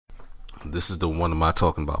This is the One Am I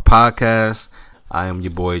Talking About podcast. I am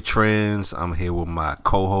your boy Trends. I'm here with my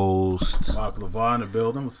co-host Mark LeVar in the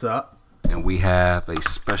building. What's up? And we have a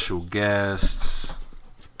special guest.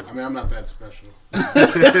 I mean, I'm not that special.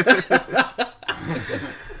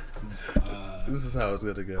 This is how it's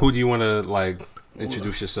gonna go. Who do you want to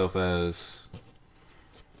introduce yourself as?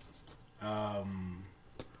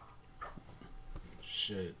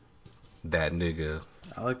 Shit. That nigga.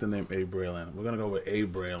 I like the name Abe Braylon. We're gonna go with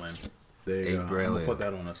Abe Braylon. There you go. I'm gonna put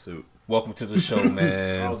that on a suit. Welcome to the show,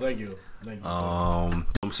 man. Oh, thank you. Thank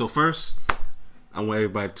you. So first, I want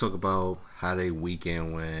everybody to talk about how they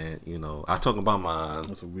weekend went. You know, I talk about mine.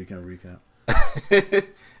 That's a weekend recap.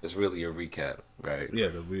 It's really a recap, right? Yeah,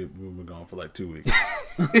 because we were gone for like 2 weeks.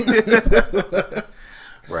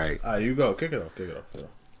 Right. All right, you go. Kick it off.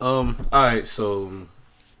 All right. So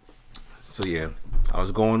yeah, I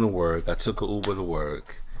was going to work. I took an Uber to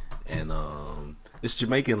work, and this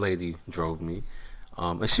Jamaican lady drove me.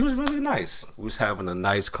 And she was really nice. We was having a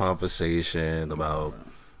nice conversation about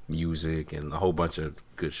music and a whole bunch of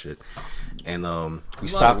good shit. And we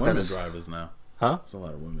stopped at women drivers now. Huh? There's a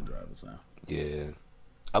lot of women drivers now. Yeah.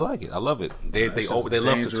 I like it. I love it. They love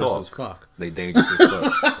to talk. As fuck. They dangerous as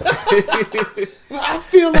fuck. I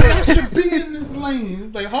feel like I should be in this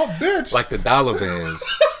lane. Like, oh, bitch. Like the dollar vans.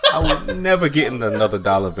 I would never get in another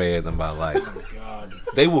dollar van in my life. Oh, God.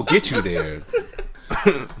 They will get you there.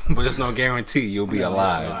 But there's no guarantee you'll be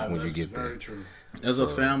alive when you get there. Very true. There's a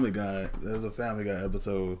Family Guy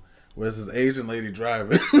episode where there's this Asian lady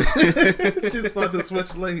driving. She's about to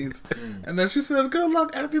switch lanes. And then she says, good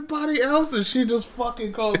luck everybody else. And she just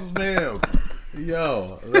fucking calls ma'am.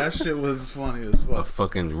 Yo, that shit was funny as fuck. A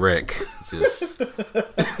fucking wreck. Just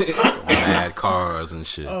mad cars and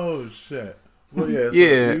shit. Oh, shit. Well, yeah. So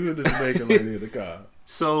Yeah. You were the Jamaican lady in the car.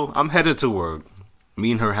 So I'm headed to work.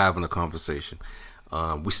 Me and her having a conversation.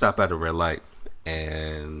 We stop at a red light.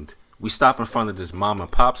 And we stop in front of this mom and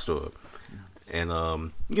pop store. And,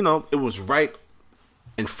 it was right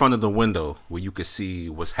in front of the window where you could see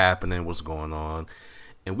what's happening, what's going on.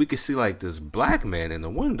 And we could see, this black man in the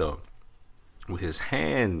window with his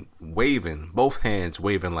hand waving, both hands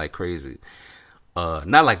waving like crazy.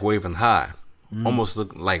 Not like waving high. Almost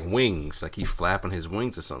look like wings, like he's flapping his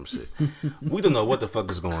wings or some shit. We don't know what the fuck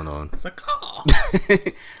is going on. It's like, oh.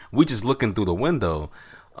 We just looking through the window.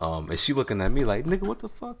 And she looking at me like, nigga, what the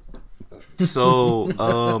fuck?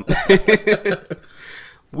 So,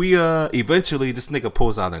 we eventually this nigga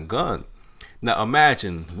pulls out a gun. Now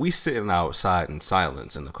imagine we sitting outside in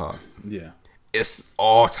silence in the car. Yeah. It's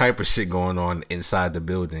all type of shit going on inside the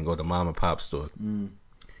building or the mom and pop store.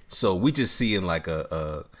 So we just seeing like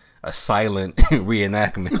a silent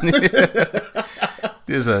reenactment.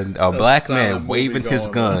 There's a black man waving his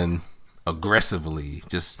gun aggressively,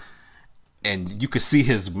 and you could see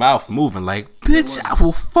his mouth moving like, bitch, I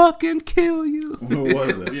will fucking kill you. Where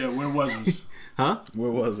was it? Yeah, where was this? Huh? Where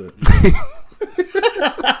was it?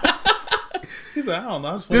 He's like, I don't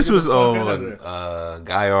know. This was on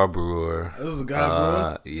Guy R. Brewer. This is Guy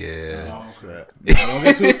Brewer? Yeah. Oh, crap. Don't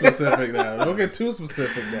get too specific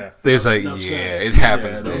now. There's it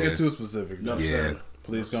happens Don't there. get too specific now. Yeah.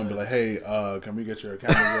 Police gonna be like, hey, can we get your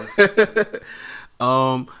account list?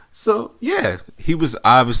 So yeah, he was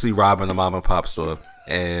obviously robbing a mom and pop store,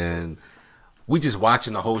 and we just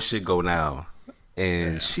watching the whole shit go down.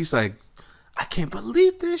 And she's like, I can't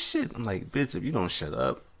believe this shit. I'm like, bitch, if you don't shut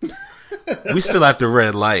up. We still at the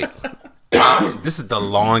red light. This is the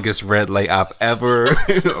longest red light I've ever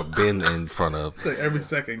been in front of. It's like every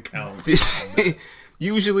second counts.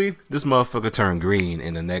 Usually, this motherfucker turn green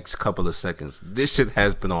in the next couple of seconds. This shit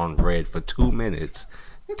has been on red for 2 minutes,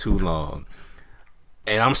 too long.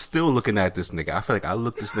 And I'm still looking at this nigga. I feel like I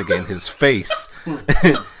looked this nigga in his face.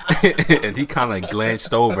 And he kind of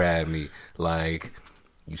glanced over at me like,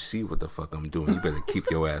 you see what the fuck I'm doing. You better keep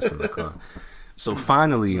your ass in the car. So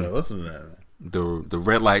finally, Listen to that, man. the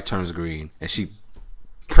red light turns green. And she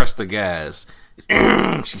pressed the gas.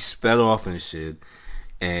 She sped off and shit.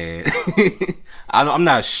 And I'm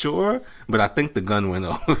not sure, but I think the gun went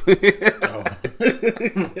off.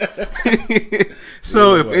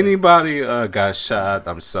 So if anybody got shot,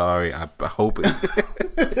 I'm sorry. I hope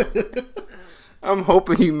it. I'm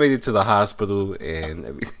hoping he made it to the hospital and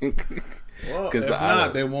everything. Well, if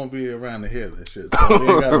not, they won't be around to hear this shit. So we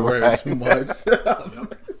ain't gotta worry too much.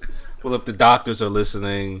 Well, if the doctors are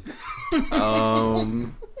listening,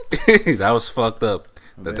 that was fucked up.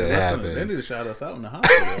 That happened. They need to shout us out in the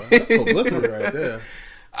hospital. That's publicity right there.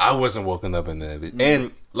 I wasn't woken up in there.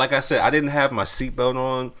 And like I said, I didn't have my seatbelt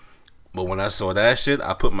on. But when I saw that shit,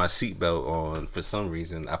 I put my seatbelt on. For some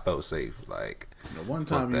reason, I felt safe. Like, The one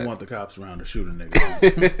Fuck time you that. want the cops around to shoot a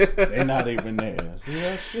nigga, they're not even there. See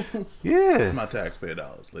that shit? It's Yeah. my taxpayer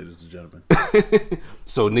dollars, ladies and gentlemen.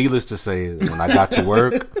 So needless to say, when I got to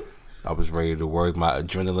work, I was ready to work. My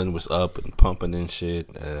adrenaline was up and pumping and shit,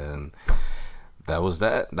 and that was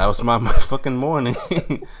that. That was my fucking morning,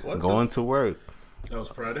 going to work. That was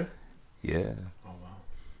Friday. Yeah, Oh wow.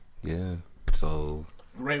 yeah. So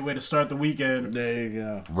Great way to start the weekend. There you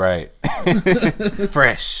go. right,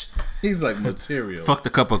 fresh. He's like material. Fuck the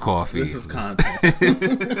cup of coffee. This is content.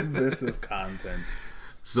 This is content.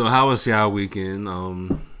 So how was y'all weekend? I'll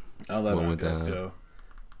let What our went guys down? go.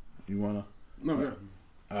 You wanna? No, yeah.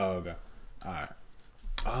 Oh, okay. All right.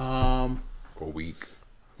 A week.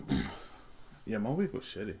 Yeah, my week was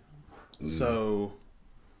shitty. So,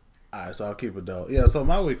 all right. So I'll keep it dull. Yeah. So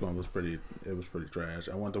my weekend was pretty. It was pretty trash.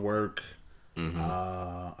 I went to work.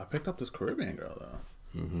 I picked up this Caribbean girl though.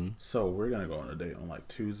 So we're gonna go on a date on like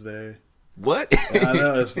Tuesday. What? I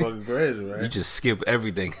know it's fucking crazy, right? You just skip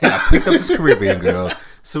everything. I picked up this Caribbean girl,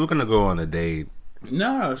 so we're gonna go on a date.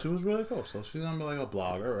 No, she was really cool. So she's gonna be like a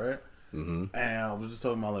blogger, right? And I was just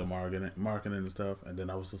talking about like marketing and stuff. And then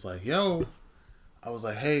I was just like, "Yo," I was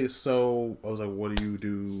like, "Hey," so I was like, "What do you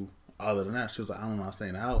do other than that?" She was like, "I don't know, I stay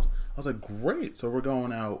in the house." I was like, "Great." So we're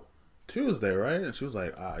going out Tuesday, right? And she was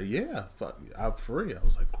like, "Yeah, fuck, I'm free." I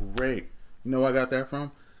was like, "Great." You know where I got that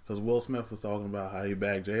from? Because Will Smith was talking about how he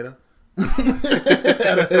bagged Jada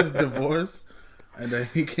out of his divorce, and then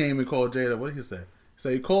he came and called Jada. What did he say? So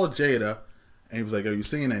he called Jada, and he was like, "Are you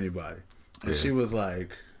seeing anybody?" And she was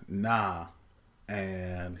like, "Nah."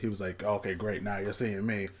 And he was like, "Okay, great. Now you're seeing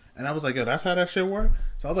me." And I was like, "Yo, that's how that shit work."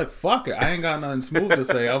 So I was like, "Fuck it. I ain't got nothing smooth to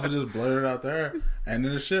say. I was just blurt it out there, and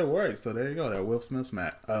then the shit worked." So there you go. That Will Smith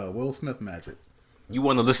magic. You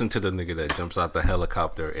want to listen to the nigga that jumps out the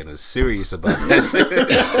helicopter and is serious about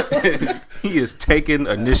that. He is taking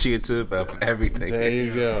initiative of everything. There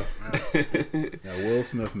you go. Yeah, Will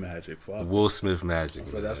Smith magic. Fuck. Will Smith magic.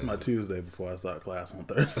 So that's my Tuesday before I start class on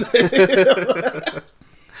Thursday.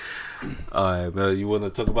 All right, man. You want to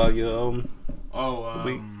talk about your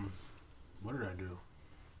week? What did I do?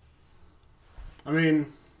 I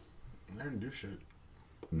mean, I didn't do shit.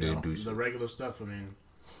 Didn't do The shit. regular stuff. I mean,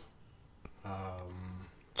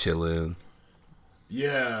 Chilling.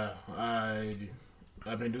 yeah. I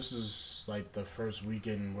mean, this is like the first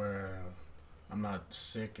weekend where I'm not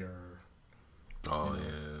sick or. Oh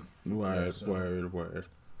You yeah. Word, so- word.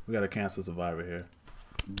 We got a cancer survivor here.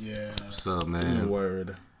 Yeah. What's up, man?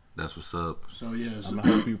 Word. That's what's up. So yeah. I'm gonna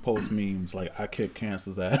help you post memes like I kick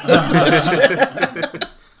cancer's ass.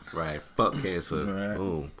 Right. Fuck cancer. Right.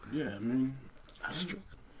 Boom. Yeah. I mean, I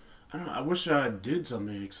don't know. I wish I did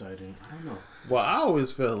something exciting. I don't know. Well, I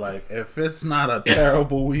always feel like if it's not a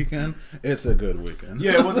terrible weekend, it's a good weekend.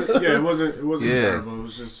 Yeah, it wasn't. Yeah, it wasn't. It wasn't Yeah. terrible. It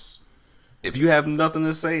was just. If you have nothing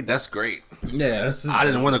to say, that's great. Yeah. It's just, I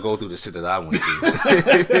didn't want to go through the shit that I went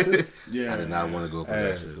through. Yeah. I did not want to go through Hey,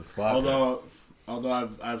 that it's shit. a fuck. Although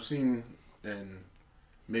I've seen and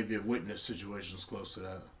maybe have witnessed situations close to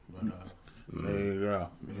that, but There you go.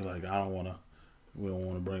 You're like, I don't wanna. We don't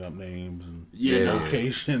want to bring up names and Yeah, no.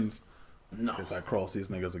 locations. no, Because I cross these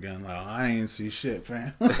niggas again. Like, I ain't see shit,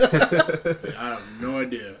 fam. I have no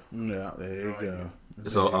idea. Yeah, there you go.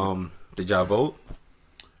 So, did y'all vote?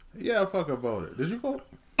 Yeah, I fucking voted. Did you vote?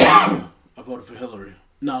 I voted for Hillary.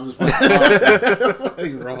 No, I'm just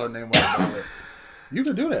playing. You wrote her name on the ballot. You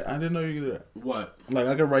could do that. I didn't know you could do that. What? Like,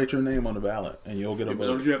 I could write your name on the ballot and you'll get a Don't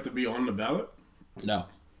vote. you have to be on the ballot? No.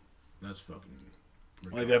 That's fucking.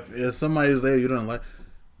 Like, if somebody's there you don't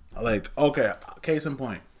like, okay, case in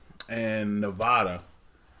point. In Nevada,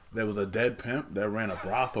 there was a dead pimp that ran a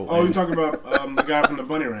brothel. Oh, you're talking about the guy from the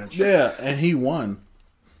Bunny Ranch? Yeah, and he won.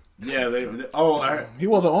 Yeah, He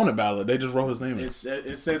wasn't on the ballot. They just wrote his name in.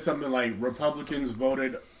 it said something like Republicans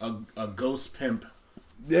voted a ghost pimp from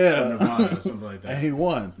Yeah. Nevada or something like And that. he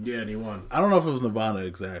won. Yeah, and he won. I don't know if it was Nevada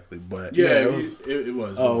exactly, but Yeah, it was. it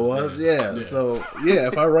was. Oh, it was? Yeah. So, yeah,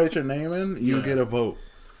 if I write your name in, you Yeah. get a vote.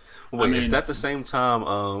 Wait, is mean- that the same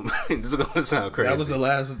time? This is gonna sound crazy. That was the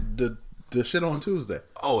last, the shit on Tuesday.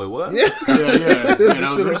 Oh, it was. Yeah. Yeah,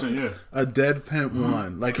 that was recent, yeah. A dead pimp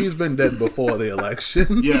won. Like, he's been dead before the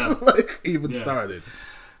election. Yeah. Like, even Yeah. started.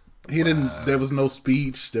 He didn't, there was no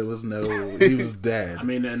speech. There was no, he was dead. I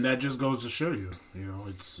mean, and that just goes to show you,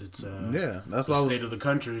 it's yeah, that's the why I state was, of the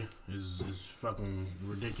country is fucking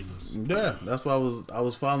ridiculous. yeah, that's why I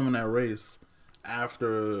was following that race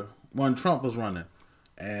after, when Trump was running.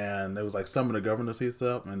 And there was like some of the governor seats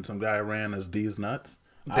up, and some guy ran as D's nuts.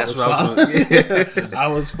 That's what I was going. I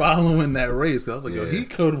was following that race because I was like, yo, Yeah. he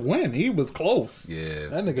could win. He was close. Yeah.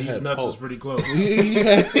 That nigga These had nuts was pulse. pretty close. He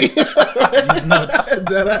had, These nuts that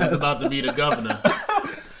was ass. about to be the governor.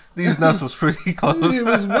 These nuts was pretty close. He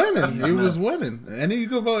was winning. He was nuts. winning. And you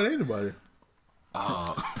could vote anybody.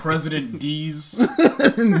 President D's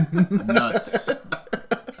nuts.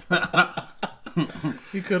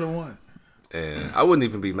 He could have won. And I wouldn't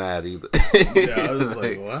even be mad either. Yeah, I was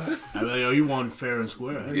like, what? I mean, yo, you won fair and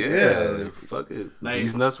square. Yeah, fuck it. Like-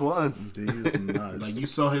 These nuts won. These nuts. Like you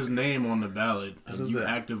saw his name on the ballot and is you that?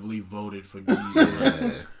 actively voted for D's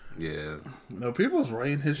nuts. Yeah. No, people was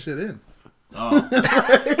writing his shit in. Oh,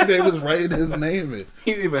 They was writing his name in.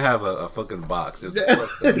 He didn't even have a fucking box. It was Yeah.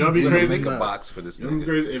 you know what'd be crazy? Make a box for this you know what's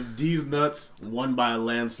nigga. crazy? If D's nuts won by a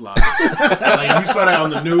landslide, like if you saw that on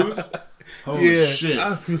the news, holy Yeah. shit!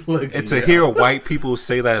 I feel like And to hear white people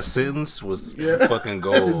say that sentence was fucking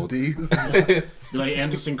gold. These Be like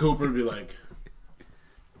Anderson Cooper be like,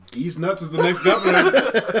 D's nuts is the next governor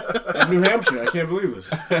of New Hampshire. I can't believe this.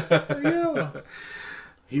 yeah.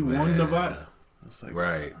 He won Nevada. It's like,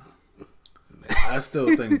 Right. I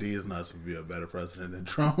still think these nuts would be a better president than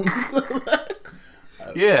Trump.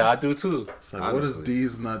 Yeah, I do too. It's like, what is honestly.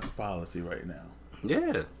 these nuts policy right now?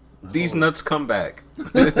 Yeah. These nuts come back.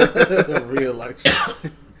 Re-election.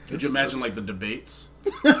 Could you imagine like the debates?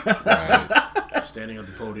 Right. Standing at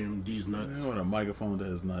the podium, D's nuts. I want a microphone to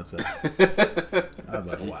his nuts. I'm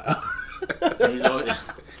like, wow. And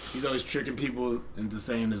he's always tricking people into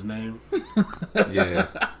saying his name. Yeah.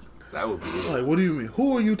 That would be it. Like, what do you mean?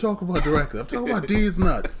 Who are you talking about directly? I'm talking about these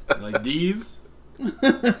nuts. Like D's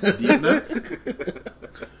nuts.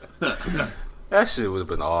 That shit would have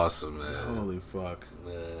been awesome, man. Holy fuck.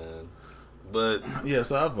 Man. But Yeah,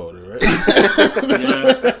 so I voted, right?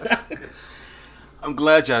 Yeah. I'm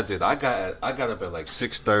glad y'all did. I got up at like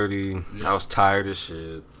 6:30. I was tired as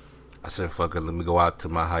shit. I said, "Fuck it, let me go out to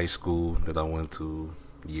my high school that I went to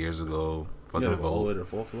years ago." You Fucking gotta go all the way vote. to the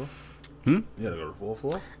fourth floor? Hmm? You gotta go to the fourth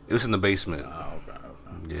floor? It was in the basement. Oh, okay.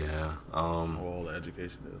 Yeah. Where all the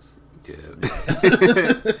education is.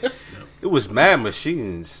 Yeah. It was mad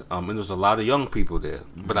machines. And there was a lot of young people there.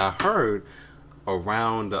 But I heard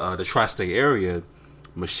around the tri-state area,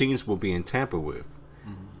 machines were being tampered with,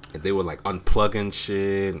 and they were like unplugging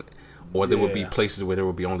shit, or there would be Yeah. places where there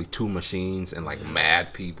would be only 2 machines and like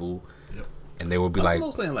mad people, Yep. and they would be That's like,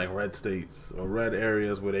 mostly in like red states or red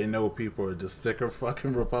areas where they know people are just sick of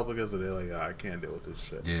fucking Republicans, and they're like, I can't deal with this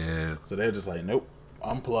shit. yeah, So they're just like, nope,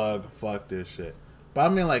 unplug, fuck this shit. But I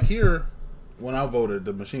mean, like here, when I voted,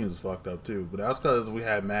 the machines was fucked up too. But that's because we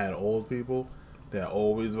had mad old people that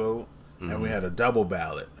always vote, and we had a double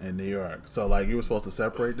ballot in New York. So like, you were supposed to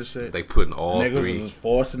separate the shit. they putting all Niggas 3. was just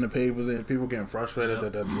forcing the papers in. People getting frustrated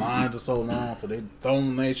that the lines are so long, so they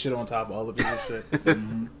throwing their shit on top of other people's shit.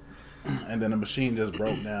 And then the machine just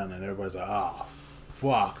broke down, and everybody's like, "Ah,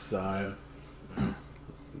 fuck, son."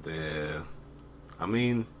 Yeah, I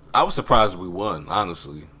mean, I was surprised we won.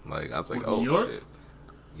 Honestly, like I was like, What, oh New York? shit,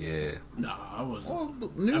 yeah. Nah, I wasn't. Well,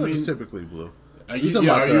 New York mean- is typically blue. Are you, talking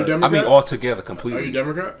yeah, about are you a the- I Democrat? mean, all together Are completely. you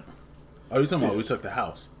Democrat? Oh, you talking about we took the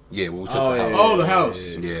house? Yeah, when we took Oh, the yeah, house. Oh, the house.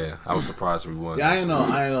 Yeah, I was surprised we won. Yeah, I ain't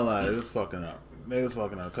gonna lie, it was fucking up. They was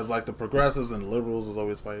fucking up because like the progressives and the liberals was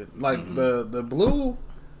always fighting. Like the blue,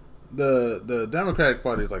 the Democratic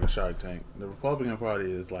Party is like a Shark Tank. The Republican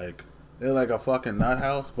Party is like they're like a fucking nut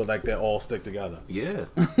house, but like they all stick together. Yeah,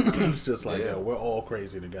 It's just like Yeah. yo, we're all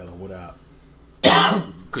crazy together without.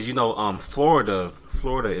 because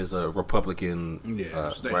Florida is a Republican. Yeah,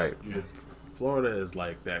 State. Right. Yeah. Florida is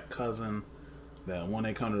like that cousin that when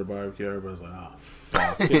they come to the barbecue, everybody's like, oh,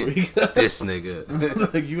 fuck, here we go. This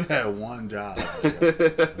nigga, Like you had one job,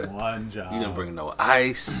 nigga. One job. you didn't bring no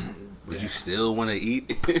ice, but you still want to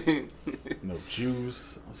eat. No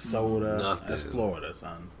juice, soda. Nothing. That's Florida,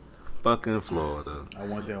 son. Fucking Florida. I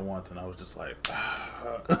went there once and I was just like,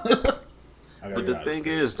 But the thing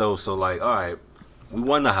is, though, so like, all right, we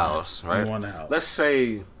won the house, right? won the house. Let's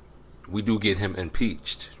say we do get him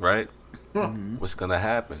impeached, right? Mm-hmm. What's gonna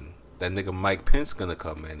happen? That nigga Mike Pence gonna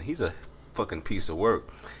come in. He's a fucking piece of work.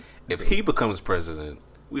 If he becomes president,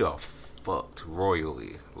 we are fucked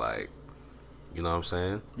royally. Like, you know what I'm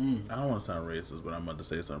saying? I don't want to sound racist, but I'm about to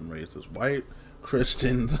say something racist. White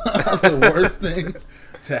Christians are the worst thing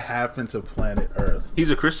to happen to planet Earth. He's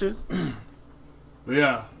a Christian.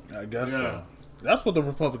 Yeah. I guess Yeah. so. That's what the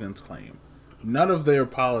Republicans claim. None of their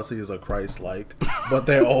policies are Christ-like, but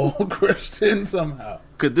they're all Christian somehow.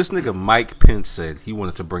 Cause this nigga Mike Pence said he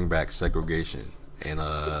wanted to bring back segregation and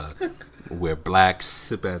where blacks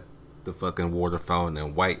sip at the fucking water fountain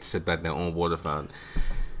and whites sip at their own water fountain.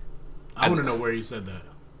 I want to know where he said that.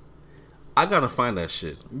 I gotta find that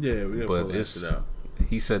shit. Yeah, we gotta pull But that it's shit out.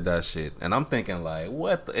 he said that shit, and I'm thinking like,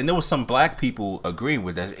 what? And there was some black people agreeing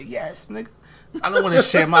with that. Yes, nigga. I don't want to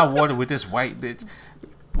share my water with this white bitch.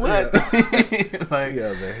 What? Like,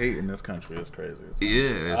 Yeah, the hate in this country is crazy.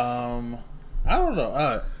 yes. I don't know. All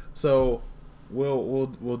right, so we'll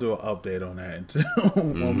do an update on that until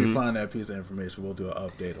when we find that piece of information. We'll do an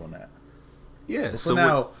update on that. Yeah. But So for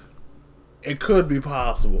now, it could be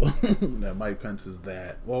possible that Mike Pence is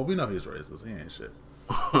that. Well, we know he's racist. He ain't shit.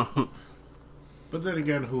 But then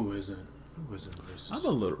again, who isn't? Who isn't racist? I'm a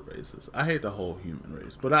little racist. I hate the whole human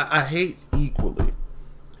race, but I hate equally.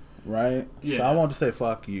 Right? Yeah. So I want to say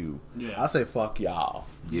fuck you. Yeah. I say fuck y'all.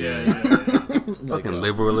 yeah. Like, Fucking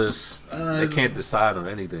liberalists. They can't decide on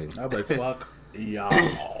anything. I'd be like, fuck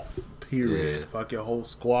y'all. Period. Yeah. Fuck your whole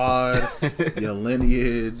squad, your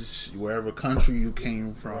lineage, wherever country you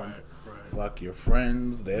came from. Right. Fuck your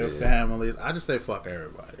friends, their Yeah. families. I just say fuck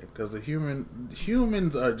everybody because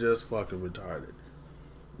humans are just fucking retarded.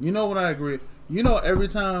 You know what I agree? You know, every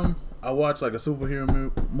time I watch like a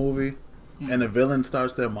superhero movie and the villain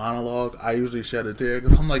starts their monologue, I usually shed a tear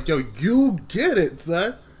because I'm like, yo, you get it,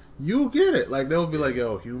 son. You get it. Like they'll be like,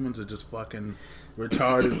 yo, humans are just fucking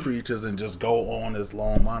retarded creatures and just go on this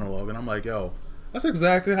long monologue, and I'm like, yo, that's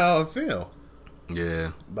exactly how I feel.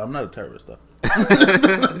 Yeah. But I'm not a terrorist though.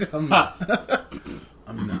 I'm not.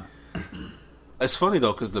 I'm not. It's funny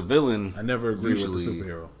though, because the villain. I never agree with the usually-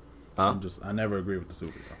 superhero. Huh? I never agree with the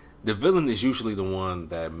superhero. The villain is usually the one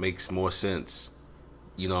that makes more sense.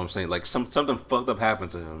 You know what I'm saying? Like something fucked up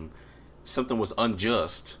happened to him. Something was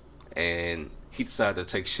unjust, and he decided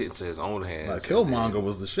to take shit into his own hands. Like Killmonger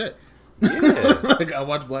was the shit. Yeah. Like I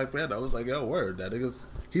watched Black Panther, I was like, yo, word, that nigga's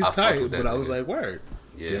he's I fuck tight, with that but I was nigga. like, word.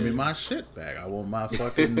 Yeah. Give me my shit back. I want my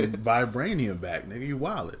fucking vibranium back, nigga. You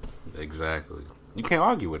wildin'. Exactly. You can't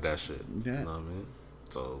argue with that shit. Yeah. You know what I mean?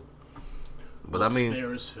 So, but What's I mean,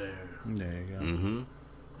 fair is fair. There you go. mm-hmm.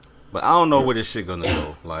 But I don't know where this shit gonna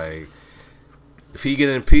go. Like, if he get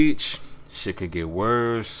impeached, shit could get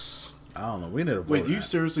worse. I don't know. We need to vote. Wait, do you on that.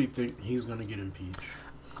 seriously think he's gonna get impeached?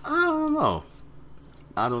 I don't know.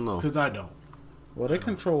 I don't know. Because I don't. Well, they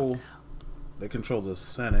control the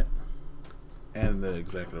Senate and the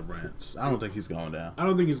executive branch. I don't think he's going down. I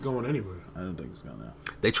don't think he's going anywhere. I don't think he's going down.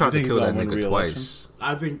 They tried You to think kill he's that gonna win nigga re-election? twice.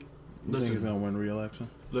 I think. You think he's Listen, going to win re-election?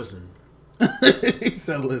 listen. He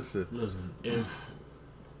said, listen. If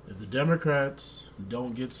the Democrats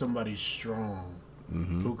don't get somebody strong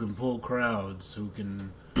who can pull crowds, who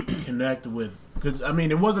can connect with, because I mean,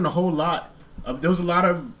 it wasn't a whole lot. There was a lot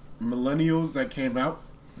of millennials that came out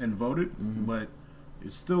and voted, but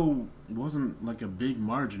it still wasn't like a big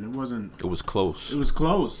margin. It wasn't. It was close. It was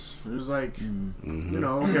close. It was like, you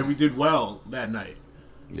know, okay, we did well that night,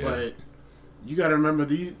 Yeah. but you got to remember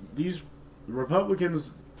these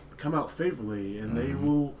Republicans come out favorably, and they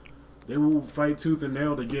will fight tooth and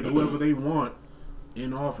nail to get whoever they want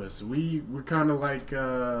in office. We're kind of like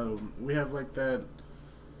we have like that,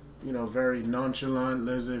 you know, very nonchalant,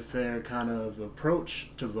 laissez-faire kind of approach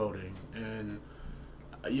to voting, and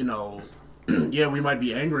you know, yeah, we might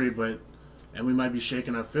be angry, and we might be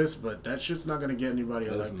shaking our fists, but that shit's not gonna get anybody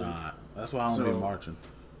It's elected. not. That's why I don't So- be marching.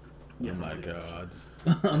 Yeah, I'm like, yeah.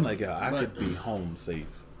 I'm like, yo, I But- could be home safe.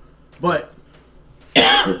 But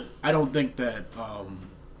I don't think that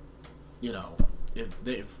you know,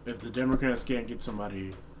 if the Democrats can't get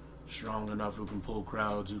somebody strong enough who can pull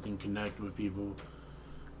crowds, who can connect with people,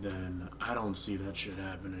 then I don't see that shit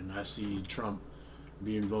happening. I see Trump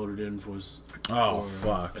being voted in for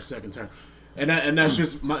fuck. a second term, and that's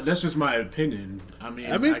just my opinion. I mean,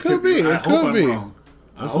 I could be. I It hope could I'm be. wrong.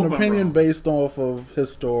 I It's hope an I'm opinion wrong. based off of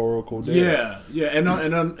historical data. Yeah, and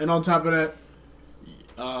on top of that,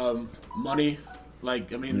 money.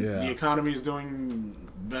 Like, I mean, Yeah. the economy is doing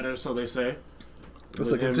better, so they say. It's with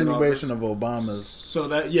a him in continuation office. of Obama's So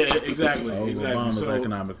that, yeah, exactly, Obama's So,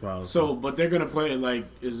 economic policy. so, but they're gonna play it like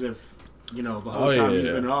as if, you know, the whole time he's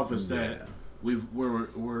been in office that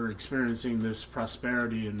we're experiencing this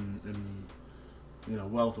prosperity and you know,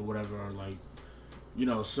 wealth or whatever, or like, you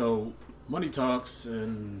know, so money talks,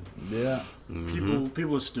 and yeah,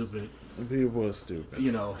 people are stupid. people are stupid.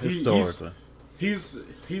 You know, Historically,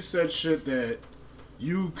 he said shit that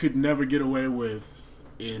you could never get away with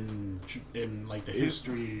in like the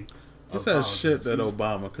history. he of said politics. shit that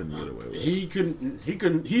Obama couldn't get away with. He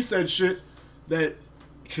couldn't. He said shit that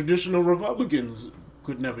traditional Republicans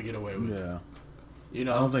could never get away with. Yeah, You I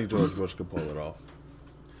know, don't think George Bush could pull it off.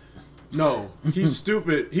 no, he's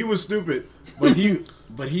stupid. He was stupid, but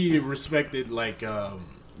he respected, like,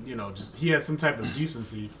 you know, just he had some type of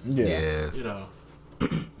decency. Yeah. You know,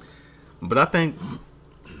 But I think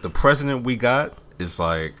the president we got is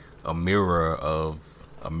like a mirror of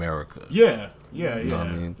America. Yeah. You know what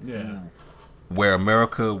I mean? Yeah. Where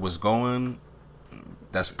America was going,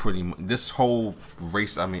 that's pretty. This whole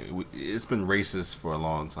race. I mean, it's been racist for a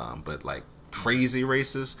long time, but like crazy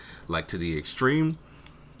racist, like to the extreme.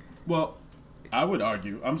 Well, I would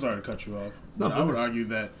argue. I'm sorry to cut you off, but I would argue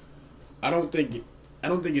that I don't think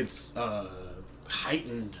it's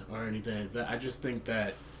heightened or anything like that. I just think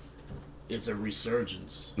that it's a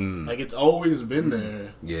resurgence. Like it's always been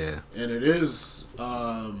there. Yeah, and it is.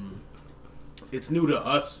 It's new to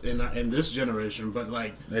us in this generation, but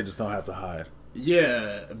like They just don't have to hide.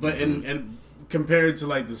 yeah, but and compared to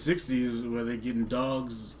like the '60s where they're getting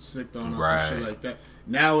dogs sicked on us and shit Right. like that,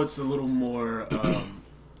 now it's a little more.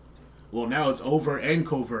 Well, now it's overt and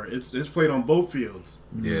covert. It's played on both fields.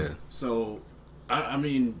 yeah, So, I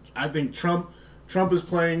mean, I think Trump is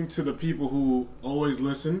playing to the people who always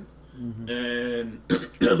listen and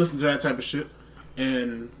listen to that type of shit,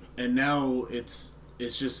 and now it's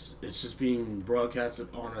just being broadcasted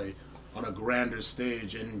on a grander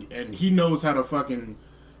stage, and he knows how to fucking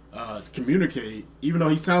communicate, even though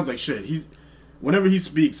he sounds like shit. Whenever he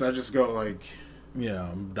speaks, I just go like. Yeah,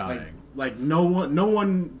 I'm dying. Like no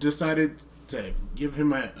one decided to give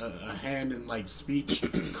him a hand in like speech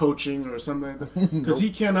coaching or something like that because he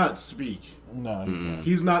cannot speak. No.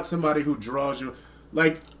 He's not somebody who draws you.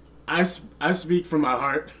 Like I speak from my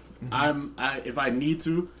heart. If I need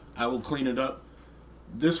to, I will clean it up.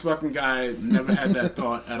 This fucking guy never had that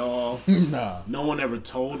thought at all. Nah. No one ever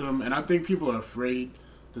told him, and I think people are afraid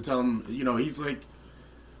to tell him. You know, he's like.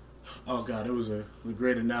 Oh God, it was a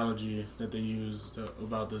great analogy that they used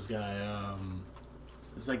about this guy.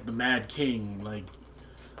 It's like the Mad King.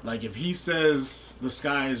 Like if he says the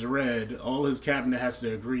sky is red, all his cabinet has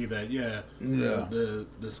to agree that the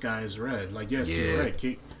sky is red. Like yes, you're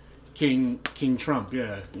right, King Trump.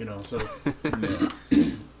 Yeah, you know. So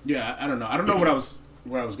yeah, I don't know. I don't know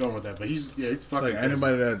where I was going with that, but he's fucking. It's like crazy.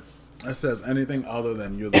 anybody that says anything other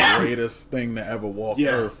than you're the greatest thing to ever walk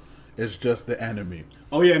Earth is just the enemy.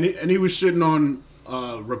 Oh yeah, and he was shitting on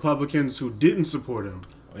Republicans who didn't support him.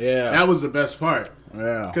 Yeah. That was the best part.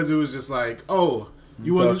 Yeah. Because it was just like, oh,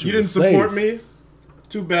 you thought didn't you were support safe. me?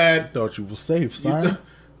 Too bad. Thought you were safe, son.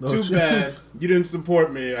 Too bad. You didn't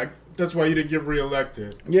support me. That's why you didn't get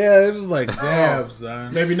reelected. Yeah, it was like, damn,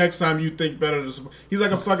 son. Maybe next time you think better to support. He's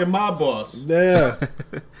like a fucking mob boss. Yeah.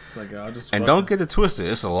 It's like, I'll just and don't get it twisted.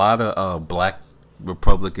 It's a lot of black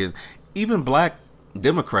Republicans, even black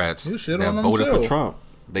Democrats You shit that on them voted too. for Trump.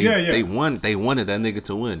 They wanted that nigga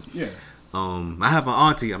to win. Yeah. I have an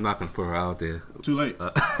auntie. I'm not gonna put her out there. Too late. We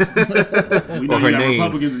know Or her you got name.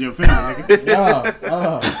 Republicans in your family,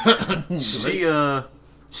 nigga.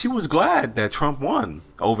 She was glad that Trump won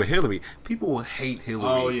over Hillary. People hate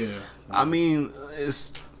Hillary. Oh yeah. I mean,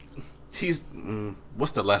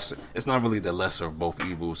 what's the lesser? It's not really the lesser of both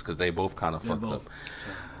evils because they both kind of fucked up.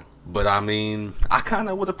 But I mean, I kind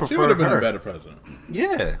of would have preferred She would have been her. a better president.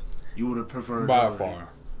 Yeah. You would have preferred By Hillary. far.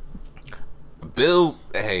 Bill,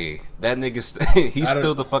 hey, that nigga, he's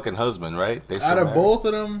still the fucking husband, right? They still Out of married. both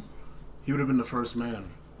of them, He would have been the first man.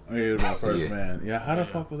 he would have been first Yeah. man. Yeah, how the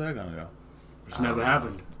fuck was that gonna go? Which never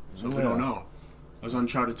happened. So we Yeah. don't know. That's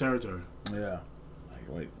uncharted territory. Yeah. Like,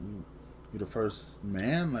 wait, you the first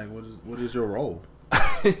man? Like, what is your role?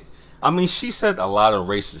 I mean, she said a lot of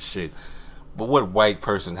racist shit, but what white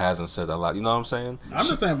person hasn't said a lot? You know what I'm saying? I'm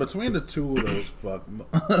just saying, between the two of those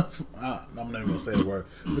I'm not even gonna say the word.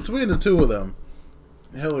 Between the two of them,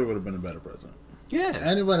 Hillary would have been a better president. Yeah.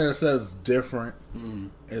 Anybody that says different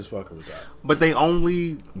is fucking with that. But they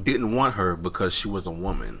only didn't want her because she was a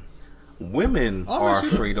woman. Women are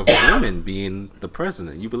afraid of women being the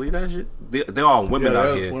president. You believe that shit? There are women out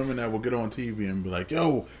there's here. women that will get on TV and be like,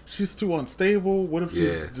 "Yo, she's too unstable. What if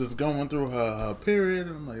she's just going through her period?"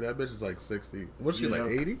 And I'm like, "That bitch is like 60. What's she like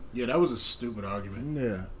 80?" Yeah, that was a stupid argument.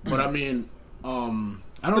 Yeah, But I mean,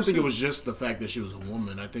 I don't think it was just the fact that she was a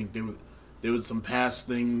woman. I think there was some past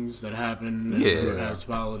things that happened, and past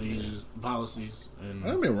policies, and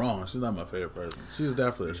don't get me wrong. She's not my favorite person. She's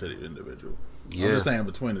definitely a shitty individual. Yeah. I'm just saying,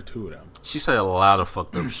 between the two of them, She said a lot of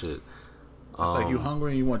fucked up shit. it's like you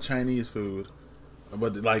hungry and you want Chinese food,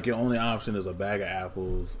 but like your only option is a bag of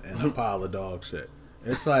apples and a pile of dog shit.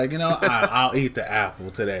 It's like, I'll eat the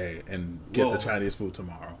apple today and get the Chinese food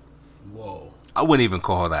tomorrow. whoa. I wouldn't even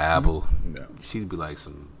call her the apple. No. She'd be like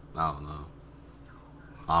some, I don't know,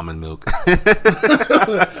 almond milk.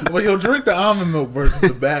 Well, you'll drink the almond milk versus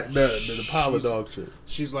the pile of dog shit.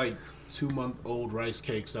 She's like 2-month-old rice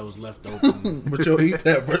cakes that was left open. But you'll eat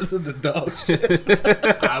that versus the dog shit.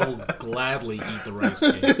 I will gladly eat the rice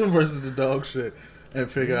cake. versus the dog shit and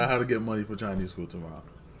figure out how to get money for Chinese food tomorrow.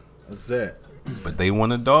 That's it. But they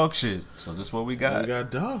wanted dog shit, so this is what we got. We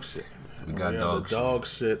got dog shit. We got have dog the dog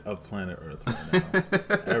shit of planet Earth right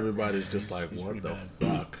now. Everybody's just like, what the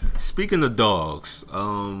fuck? Speaking of dogs,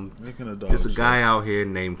 Speaking of dog there's a shit. guy out here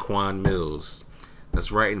named Quan Mills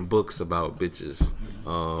that's writing books about bitches,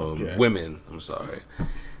 women. I'm sorry.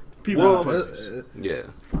 People with pussies. Yeah.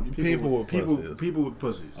 People with pussies. People with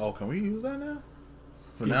pussies. Oh, can we use that now?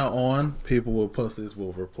 From now on, people with pussies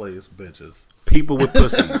will replace bitches. People with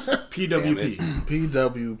pussies. PWP.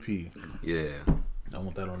 PWP. Yeah. I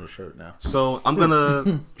want that on the shirt now. So I'm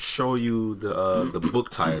gonna show you the book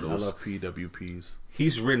I titles. love PWPs.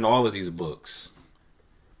 He's written all of these books.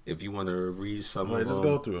 If you want to read some Wait, of just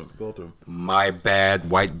them, go through them. Go through them. My Bad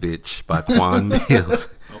White Bitch by Quan Mills.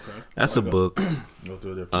 Okay. That's a book. Go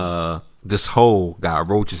through a different. This hoe got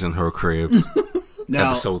roaches in her crib.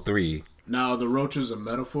 Now, Episode 3. now the roach is a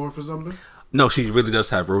metaphor for something? No, she really does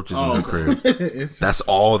have roaches in her okay. crib. It's just, That's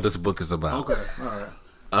all this book is about. Okay. All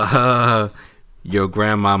right. Your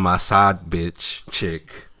grandma, my side bitch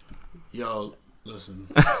chick. Yo, listen.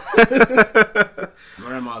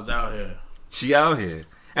 Grandma's out here. She out here.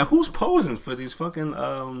 And who's posing for these fucking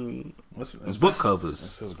what's book covers?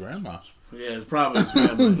 It's his grandma. Yeah, it's probably his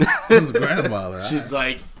family. His grandmother. She's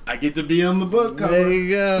like, I get to be on the book cover. There you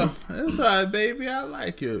go. It's all right, baby. I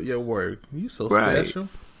like your work. You so Right. special.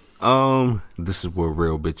 This is what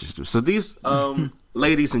real bitches do. So these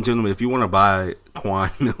ladies and gentlemen, if you want to buy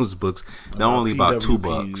Quan Mills books, they're only about $2.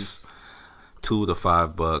 $2 to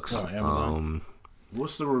 $5. Oh, Amazon.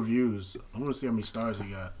 What's the reviews? I want to see how many stars he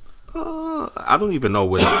got. I don't even know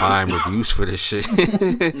where to find reviews for this shit.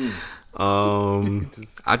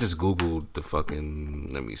 I just googled the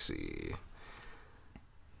fucking. Let me see.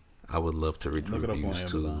 I would love to read the Look it up on reviews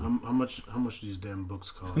too. Amazon. How much these damn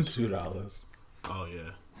books cost? $2. Oh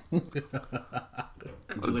yeah.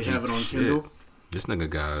 Do they have it on Shit. Kindle? This nigga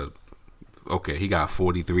got. Okay, he got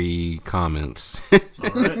 43 comments. All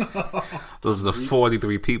right. Those are the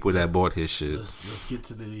 43 people that bought his shit. Let's get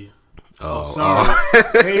to the. Oh, Sorry,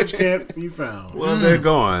 page can't be found. well, they're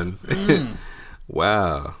gone.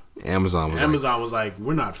 Wow. Amazon was Amazon was like,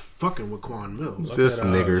 we're not fucking with Quan Mills. like, this at,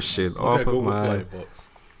 nigger shit Look off at of Google my. Play books.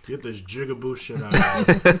 Get this jigaboo shit out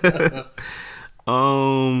of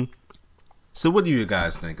here. So what do you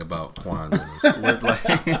guys think about Quan Mills? What,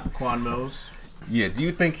 like, Quan Mills, yeah, do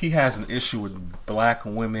you think he has an issue with black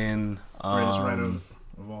women? greatest writer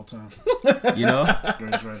of all time. You know?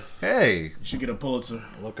 Greatest writer. Hey, You should get a Pulitzer.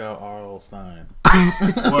 Look out, R.L. Stein.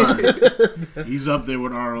 Word. He's up there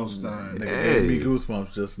with R.L. Stein. Nigga Hey. gave me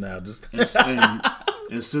goosebumps just now. Just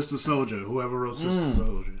And Sister Soldier, whoever wrote Sister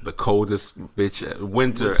Soldier. the coldest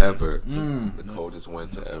winter ever. The coldest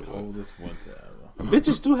winter ever. oldest winter ever.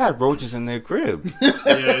 Bitches do have roaches in their crib.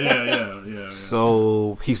 Yeah.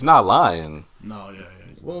 So he's not lying. No, yeah.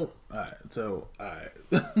 Well, alright. So, alright.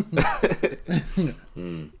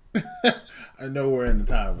 I know we're in a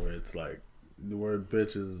time where it's like the word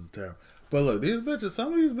bitches is terrible. But look, these bitches,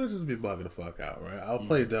 some of these bitches be bugging the fuck out, right? I'll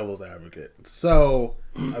play devil's advocate. So,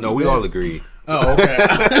 No, we all agree. Oh, okay.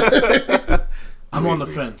 I'm on the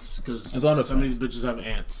fence because It's on the some of these bitches have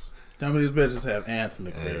ants. Some of these bitches have ants in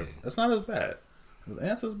the crib. Hey. That's not as bad. Is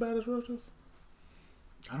ants as bad as roaches?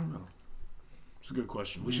 I don't know. It's a good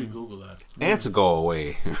question. We should Google that. Ants go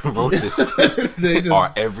away. Roaches They just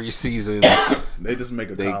are every season. they just make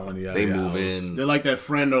a They colony out they of your move house. in. They're like that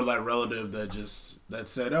friend or that relative that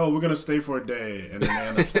said, "Oh, we're gonna stay for a day," and then they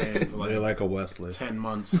end up staying for They're like like a Wesley. 10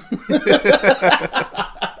 months.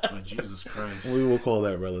 Like, Jesus Christ. We will call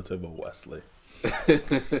that relative a Wesley.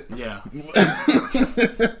 Yeah.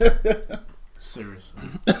 Seriously.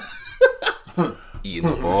 Eating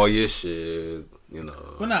up all your shit. You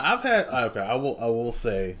know. But now I've had I will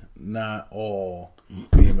say not all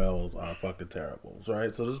females are fucking terrible,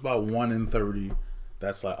 right? So there's about 1 in 30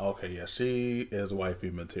 that's like, okay, yeah, she is wifey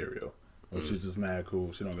material. Or she's just mad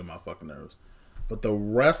cool, she don't get my fucking nerves. But the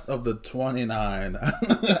rest of the 29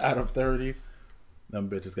 out of 30, them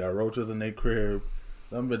bitches got roaches in their crib.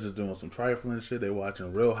 Them bitches doing some trifling shit. They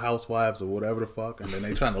watching Real Housewives or whatever the fuck, and then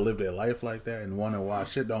they trying to live their life like that and wondering why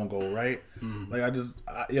shit don't go right. Like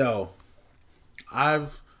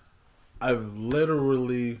I've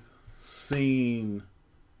literally seen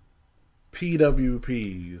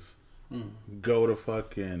PWPs go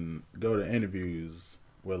to interviews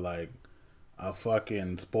with like a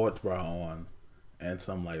fucking sports bra on and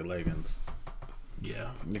some like leggings. Yeah.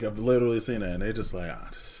 Like I've literally seen it, and they just like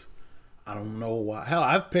I don't know why. Hell,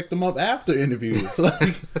 I've picked them up after interviews.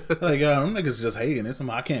 Like them niggas just hating it.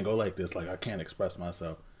 I can't go like this. Like I can't express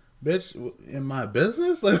myself. Bitch, in my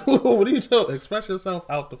business? Like, what do you tell? Express yourself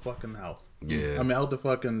out the fucking house. Yeah. I mean, out the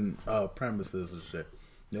fucking premises and shit.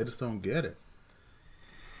 They just don't get it.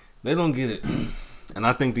 They don't get it, and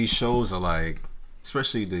I think these shows are like,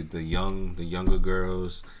 especially the younger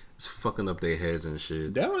girls, it's fucking up their heads and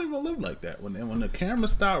shit. They don't even live like that. When the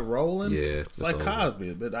cameras start rolling, Yeah, it's like over.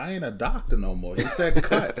 Cosby. But I ain't a doctor no more. He said,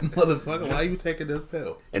 "Cut, motherfucker. Why you taking this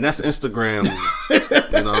pill?" And that's Instagram. You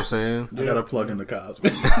know what I'm saying? I gotta plug in the Cosby.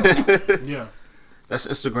 Yeah. That's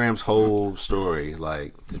Instagram's whole story.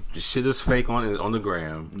 Like the shit is fake on the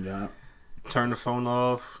gram. Yeah. Turn the phone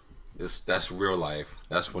off. That's real life.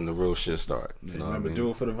 That's when the real shit start. You know what I Remember, mean? do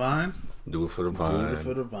it for the vine. Do it for the Do vine. it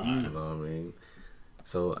for the vine. You know what I mean?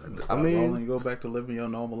 So Stop rolling, go back to living your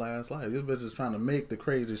normal ass life. These bitches trying to make the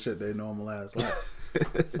crazy shit they normal ass life.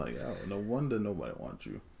 It's like, yo, no wonder nobody wants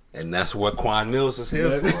you. and that's what Quan Mills is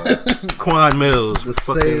here for. Quan Mills, To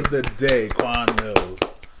fucking, save the day, Quan Mills.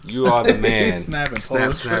 you are the man. He's snapping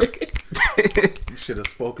Snap, snap. You should have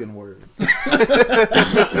spoken word.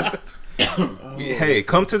 Hey,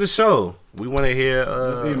 come to the show. We want to hear.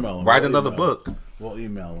 Just email him. Write We'll another email him. book. We'll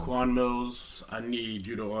email him. Quan Mills, I need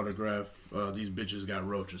you to autograph These Bitches Got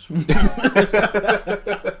Roaches.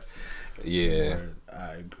 Yeah.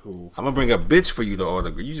 Alright, cool. I'm gonna bring a bitch for you to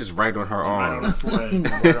autograph. You just write on her Right on her arm.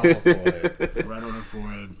 forehead. Right on her forehead. Right on her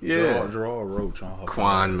forehead. Yeah. Draw a roach on her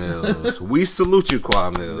Quan Mills. We salute you,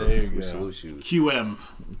 Quan Mills. There you We go. salute you. QM.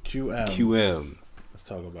 QM. QM. Let's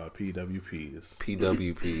talk about PWPs.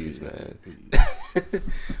 PWPs, man.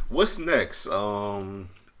 What's next? What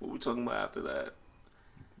we talking about after that?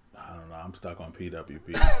 I don't know. I'm stuck on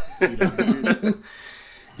PWP.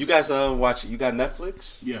 You guys watch? You got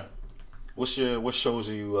Netflix? Yeah. What shows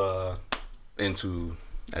are you into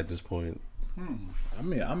at this point? I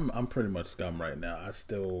mean, I'm pretty much scum right now.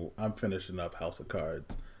 I'm finishing up House of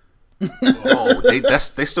Cards. Oh,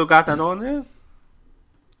 they still got that on there?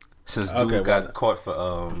 Since dude Okay, got well- caught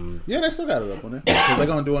for Yeah, they still got it up on there because they're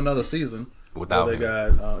gonna do another season. without They him.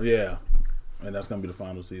 got yeah, and that's gonna be the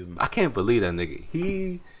final season. I can't believe that nigga.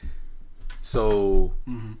 He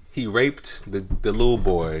raped the little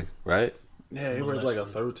boy, right? Yeah, he was like a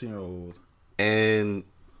 13-year-old. And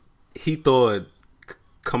he thought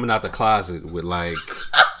coming out the closet would like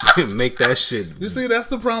make that shit. You see, that's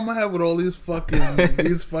the problem I have with all these fucking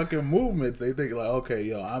movements. They think like, okay,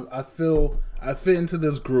 yo, I fit into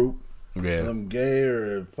this group. Yeah. I'm gay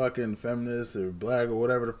or fucking feminist or black or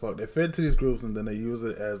whatever the fuck. They fit into these groups and then they use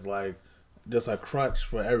it as like just a crutch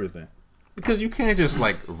for everything. Because you can't just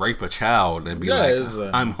like rape a child and be it's,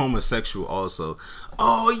 like, I'm homosexual also.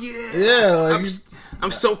 Oh yeah. Yeah, like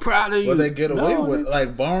I'm so proud of you. but they get away No, with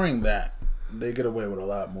like barring that. They get away with a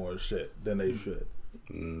lot more shit than they should.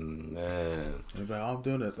 man. They're like, I'm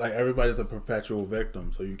doing this. Like everybody's a perpetual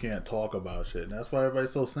victim, so you can't talk about shit. And that's why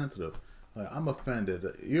everybody's so sensitive. Like I'm offended.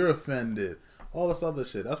 You're offended. All this other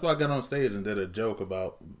shit. That's why I got on stage and did a joke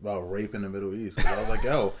about rape in the Middle East. 'Cause I was like,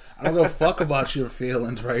 yo, I don't give a fuck about your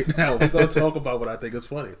feelings right now. We're gonna talk about what I think is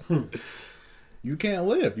funny. You can't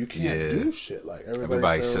live. You can't do shit. Like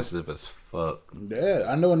Everybody's sensitive as fuck. Yeah,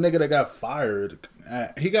 I know a nigga that got fired.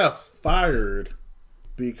 He got fired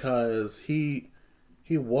because he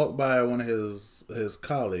walked by one of his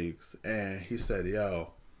colleagues and he said,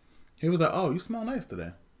 yo, he was like, oh, you smell nice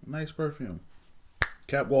today. Nice perfume.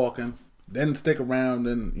 Kept walking. Didn't stick around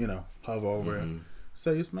and, hover over it.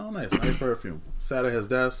 Said, you smell nice. Nice perfume. Sat at his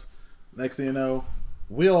desk. Next thing you know,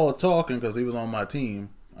 we all talking because he was on my team.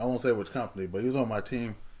 I won't say which company, but he was on my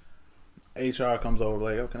team. HR comes over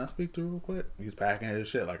like, oh, can I speak to you real quick? He's packing his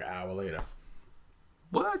shit like an hour later.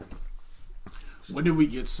 What? When did we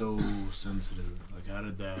get so sensitive? Like, how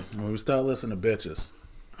did that? When we start listening to bitches.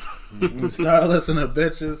 When we start listening to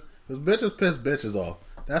bitches, because bitches piss bitches off.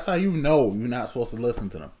 That's how you know you're not supposed to listen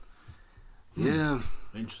to them. Yeah.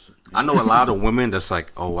 Interesting. I know a lot of women that's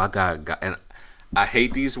like, oh, I got guy, and I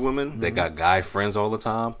hate these women. They got guy friends all the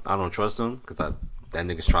time. I don't trust them because that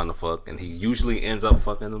nigga's trying to fuck, and he usually ends up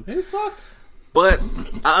fucking them. He fucks. But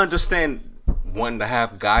I understand wanting to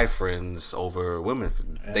have guy friends over women.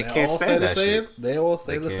 They can't all stand that say shit. They all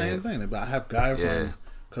say They the same can't. thing. But I have guy Yeah. friends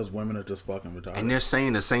because women are just fucking retarded. And they're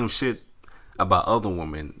saying the same shit about other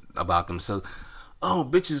women about themselves. Oh,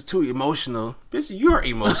 bitches too emotional. Bitch, you're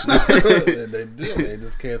emotional. they do. They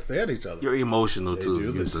just can't stand each other. You're emotional They too. do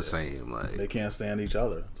You're this the shit. same. Like They can't stand each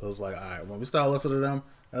other. So it's like, all right, when we start listening to them,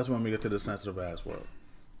 that's when we get to the sensitive ass world.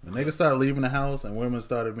 When niggas started leaving the house and women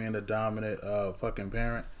started being the dominant fucking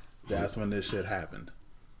parent, that's when this shit happened.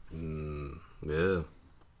 yeah.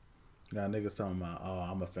 Got niggas talking about, oh,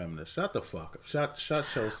 I'm a feminist. Shut the fuck up. Shut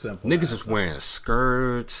your simple Niggas ass is up. wearing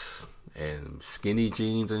skirts and skinny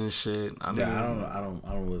jeans and shit. I mean, Yeah,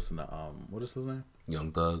 I don't listen to what is his name?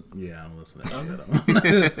 Young Thug. Yeah, I don't listen to any of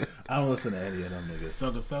them. I don't listen to any of them niggas.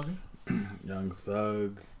 Thugger. Young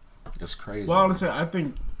Thug. It's crazy. Well, honestly, I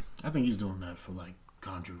think I think he's doing that for like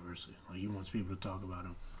controversy. Like he wants people to talk about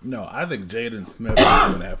him. No, I think Jaden Smith is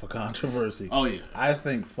doing that for controversy. Oh yeah. I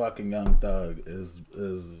think fucking Young Thug is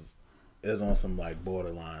on some like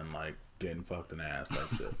borderline like getting fucked in the ass type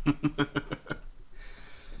shit.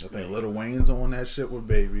 I think Lil Wayne's on that shit with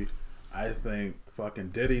Baby. I think fucking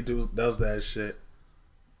Diddy does that shit.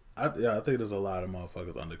 I think there's a lot of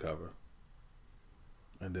motherfuckers undercover.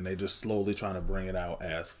 And then they just slowly trying to bring it out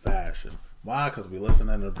as fashion. Why? Because we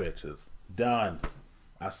listening to bitches. Done.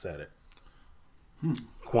 I said it.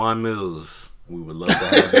 Quan Mills, we would love to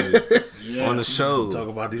have you on the show. Talk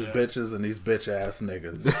about these bitches and these bitch ass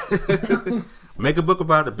niggas. Make a book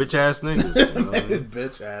about the bitch ass niggas. You know what I mean?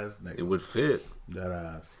 Bitch ass niggas. It would fit. That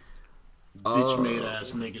ass. Bitch made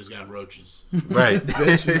ass niggas got roaches. Right.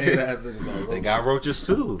 Bitch made ass niggas. They got roaches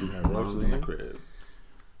too. They got roaches in the crib.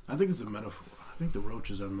 I think it's a metaphor. I think the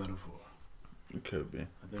roaches are a metaphor. It could be.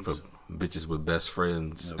 I think For so. bitches with best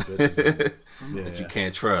friends Yeah, bitches, that you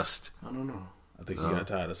can't trust. I don't know. I think he got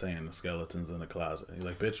tired of saying the skeletons in the closet. He's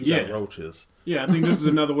like, bitch, you Yeah. got roaches. Yeah, I think this is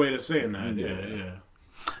another way of saying that. Yeah.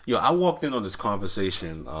 Yo, I walked in on this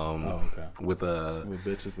conversation Okay. with a With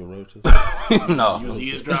bitches with roaches. no, He was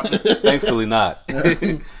eavesdropping. thankfully not.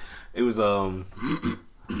 It was a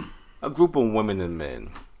group of women and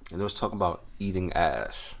men, and they was talking about eating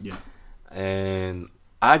ass. Yeah. And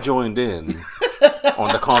I joined in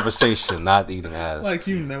on the conversation, not eating ass. Like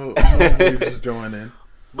you just join in.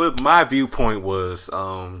 But my viewpoint was,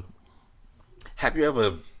 have you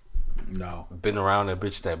ever No. been around a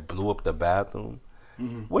bitch that blew up the bathroom?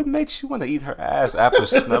 What makes you want to eat her ass after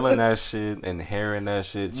smelling that shit and hearing that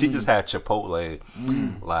shit? She just had Chipotle.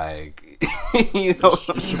 Like, you know. Is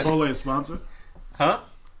Chipotle a sponsor? Huh?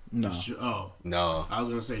 No. Oh. No. I was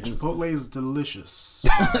going to say, Chipotle is delicious.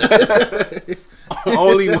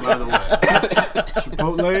 Only By the way.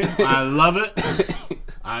 Chipotle, I love it.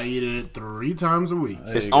 I eat it 3 times a week.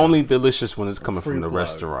 It's only delicious when it's coming Free from the plug.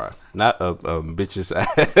 restaurant, not a bitch's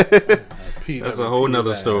ass. That's a whole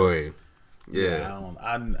nother story. Yeah.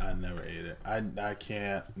 I never ate it. I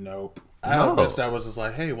can't. Nope. I No. had a bitch that was just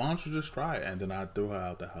like, hey, why don't you just try it? And then I threw her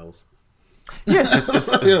out the house. Yeah, it's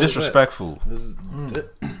disrespectful. This is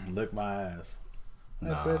lick my ass.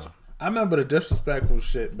 Like, Nah. bitch. I remember the disrespectful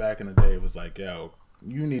shit back in the day was like, yo,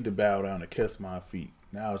 you need to bow down and kiss my feet.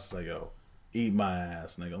 Now it's like, yo, eat my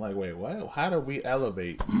ass, nigga. Like, wait, what? How do we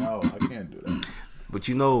elevate? No, I can't do that. But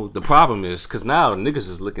you know, the problem is, because now niggas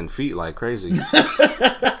is licking feet like crazy.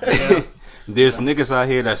 There's niggas out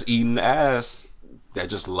here that's eating ass that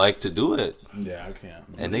just like to do it. Yeah, I can't.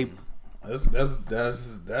 And they,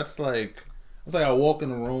 That's like, it's like I walk in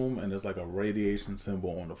the room and there's like a radiation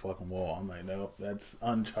symbol on the fucking wall. I'm like, no, that's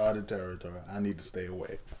uncharted territory. I need to stay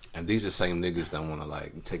away. and these are the same niggas that want to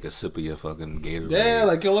like take a sip of your fucking Gatorade. Yeah,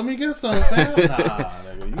 like, yo, let me get some, fam. Nah,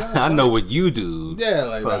 nigga, you gotta I fight. know what you do. Yeah,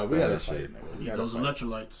 like, Fuck nah, we gotta that fight, shit. nigga. We Eat gotta those fight.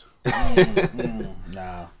 electrolytes.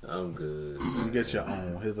 Nah, I'm good. you get your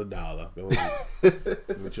own. Here's $1. Go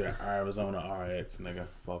with your Arizona RX, nigga.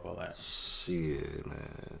 Fuck all that. Shit,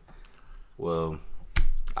 man. Well,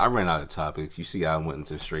 I ran out of topics. You see, I went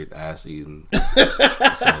into straight ass eating.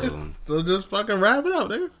 So, So just fucking wrap it up,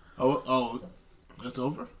 nigga. Oh, that's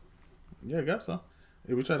over? Yeah, I guess so.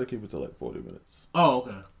 Yeah, we try to keep it to like 40 minutes. Oh,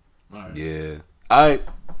 okay. All right. yeah. All right.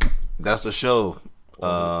 That's the show. We're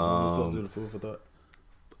supposed to do the food for thought.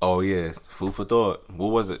 Oh, yeah. Food for thought. What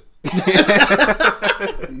was it? You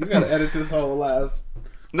gotta edit this whole last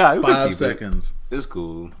Nah, we can 5 keep seconds. it. It's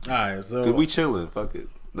cool. Alright, so Cause we chilling. Fuck it.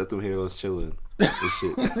 Let them hear us chilling. This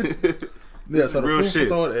shit. yeah, so the real food shit.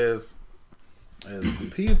 for thought is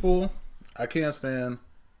people. I can't stand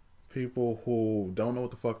people who don't know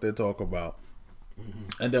what the fuck they talk about.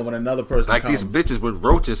 And then when another person Like comes, these bitches with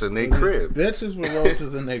roaches in their these crib. bitches with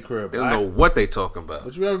roaches in their crib. They don't know what they talking about.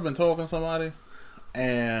 But you ever been talking to somebody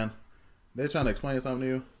and they're trying to explain something to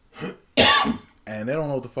you and they don't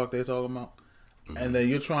know what the fuck they talking about, and then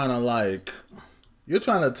you're trying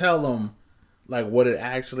to tell them like what it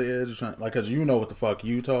actually is. You're trying, like, cause you know what the fuck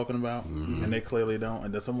you talking about, and they clearly don't.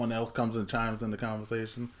 And then someone else comes and chimes in the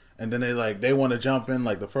conversation, and then they want to jump in,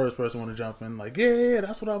 like the first person want to jump in, like yeah,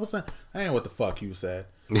 that's what I was saying. That ain't what the fuck you said.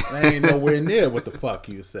 That ain't nowhere near what the fuck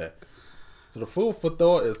you said. So the food for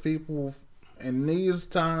thought is people in these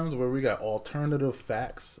times where we got alternative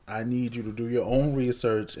facts. I need you to do your own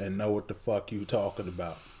research and know what the fuck you talking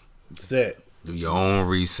about. That's it. Do your own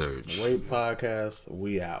research. Wait podcast,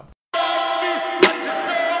 we out.